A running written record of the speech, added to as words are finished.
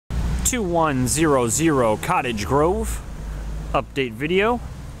2100 Cottage Grove update video.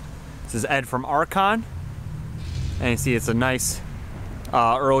 This is Ed from Archon, and you see it's a nice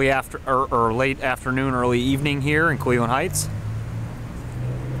late afternoon, early evening here in Cleveland Heights.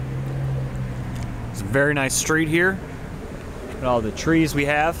 It's a very nice street here. Look at all the trees we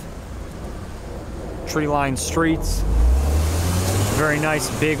have. Tree-lined streets. Very nice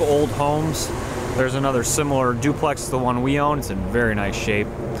big old homes. There's another similar duplex to the one we own. It's in very nice shape.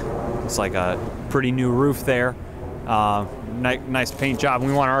 It's like a pretty new roof there. Nice paint job.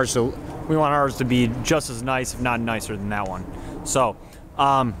 We want ours to be just as nice, if not nicer than that one. So,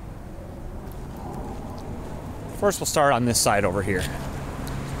 first we'll start on this side over here,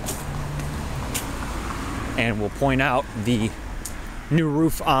 and we'll point out the new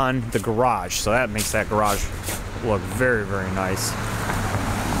roof on the garage. So that makes that garage look very, very nice.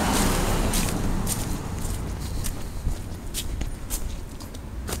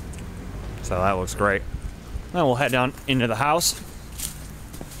 So that looks great. Then we'll head down into the house.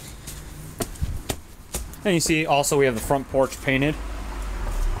 And you see also we have the front porch painted.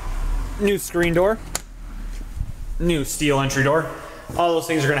 New screen door. New steel entry door. All those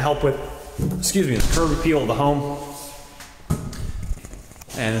things are going to help with, the curb appeal of the home.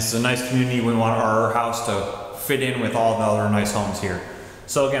 And this is a nice community. We want our house to fit in with all the other nice homes here.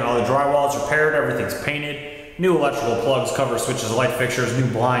 So again, all the drywall is repaired, everything's painted. New electrical plugs, cover switches, light fixtures,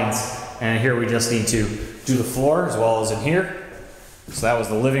 new blinds. And here we just need to do the floor as well as in here. So that was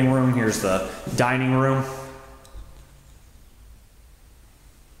the living room. Here's the dining room.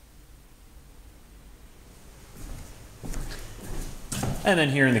 And then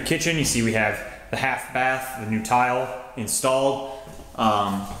here in the kitchen, you see we have the half bath, the new tile installed.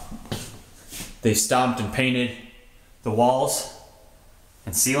 They stomped and painted the walls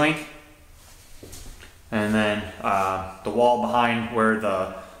and ceiling. And then the wall behind where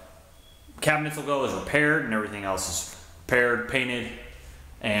the cabinets will go is repaired, and everything else is repaired, painted.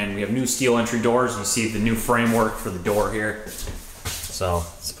 And we have new steel entry doors. You see the new framework for the door here. So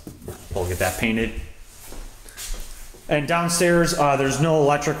we'll get that painted. And downstairs, there's no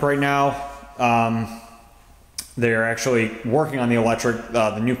electric right now. They're actually working on the electric,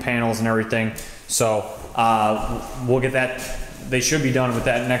 the new panels and everything. So we'll get that. They should be done with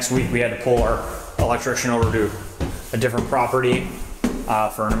that next week. We had to pull our electrician over to a different property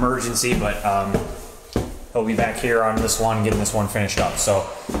for an emergency, but he'll be back here on this one, getting this one finished up. So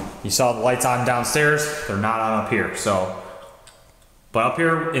you saw the lights on downstairs. They're not on up here. So, but up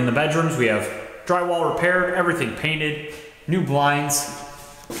here in the bedrooms, we have drywall repaired, everything painted, new blinds,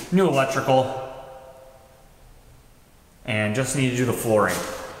 new electrical, and just need to do the flooring.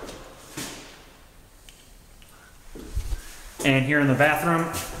 And here in the bathroom,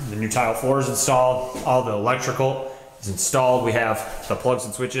 the new tile floor is installed, all the electrical is installed. We have the plugs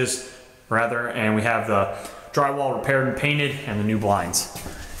and switches, and we have the drywall repaired and painted, and the new blinds.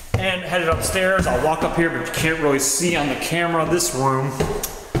 And headed upstairs, I'll walk up here, but you can't really see on the camera this room.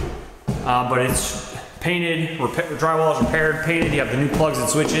 But it's painted, drywall is repaired, painted. You have the new plugs and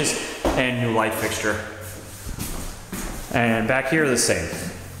switches and new light fixture. And back here, the same.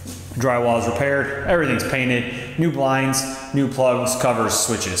 Drywall is repaired, everything's painted, new blinds, new plugs, covers,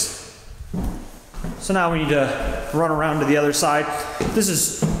 switches. So now we need to run around to the other side. This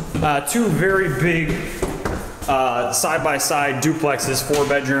is two very big side-by-side duplexes, 4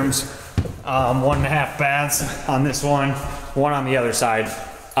 bedrooms, 1.5 baths on this one on the other side.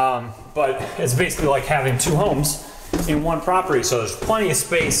 But it's basically like having 2 homes in one property. So there's plenty of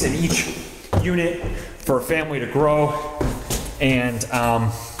space in each unit for a family to grow and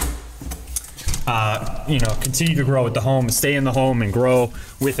continue to grow with the home, stay in the home and grow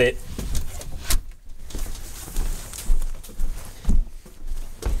with it.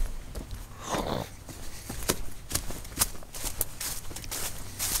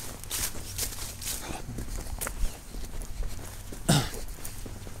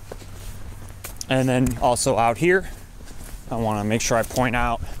 And then also out here, I want to make sure I point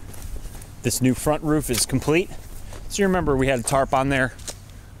out this new front roof is complete. So you remember we had a tarp on there,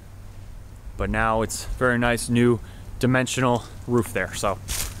 but now it's very nice new dimensional roof there. So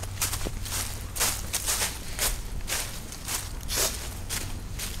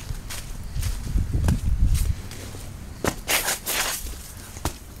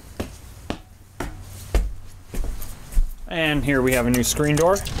and here we have a new screen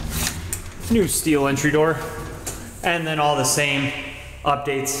door, new steel entry door, and then all the same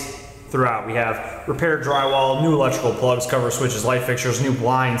updates throughout. We have repaired drywall, new electrical plugs, cover switches, light fixtures, new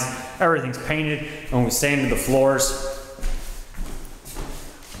blinds, everything's painted, and we sanded the floors,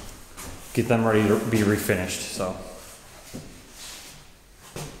 get them ready to be refinished. So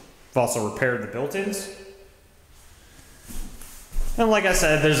We've also repaired the built-ins. And like I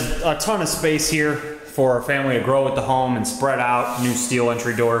said, there's a ton of space here for a family to grow with the home and spread out. New steel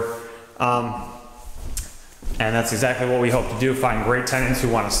entry door. And that's exactly what we hope to do, find great tenants who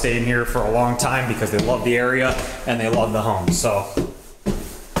want to stay in here for a long time because they love the area and they love the home. So,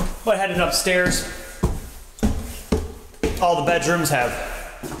 but headed upstairs, all the bedrooms have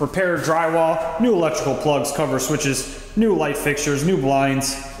repaired drywall, new electrical plugs, cover switches, new light fixtures, new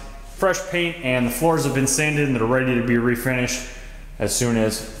blinds, fresh paint, and the floors have been sanded and they're ready to be refinished as soon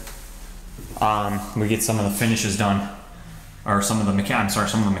as we get some of the finishes done, or some of the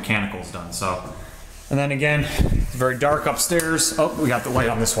mechanicals done. So, and then again, it's very dark upstairs. Oh, we got the light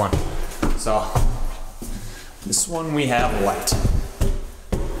on this one. So this one we have light.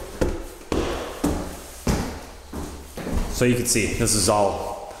 So you can see this is all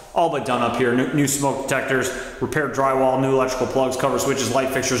but done up here. New smoke detectors, repaired drywall, new electrical plugs, cover switches, light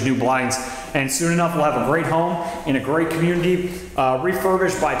fixtures, new blinds, and soon enough we'll have a great home in a great community,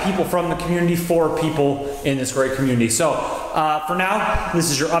 refurbished by people from the community for people in this great community. So for now,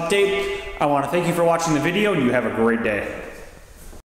 this is your update. I want to thank you for watching the video and you have a great day.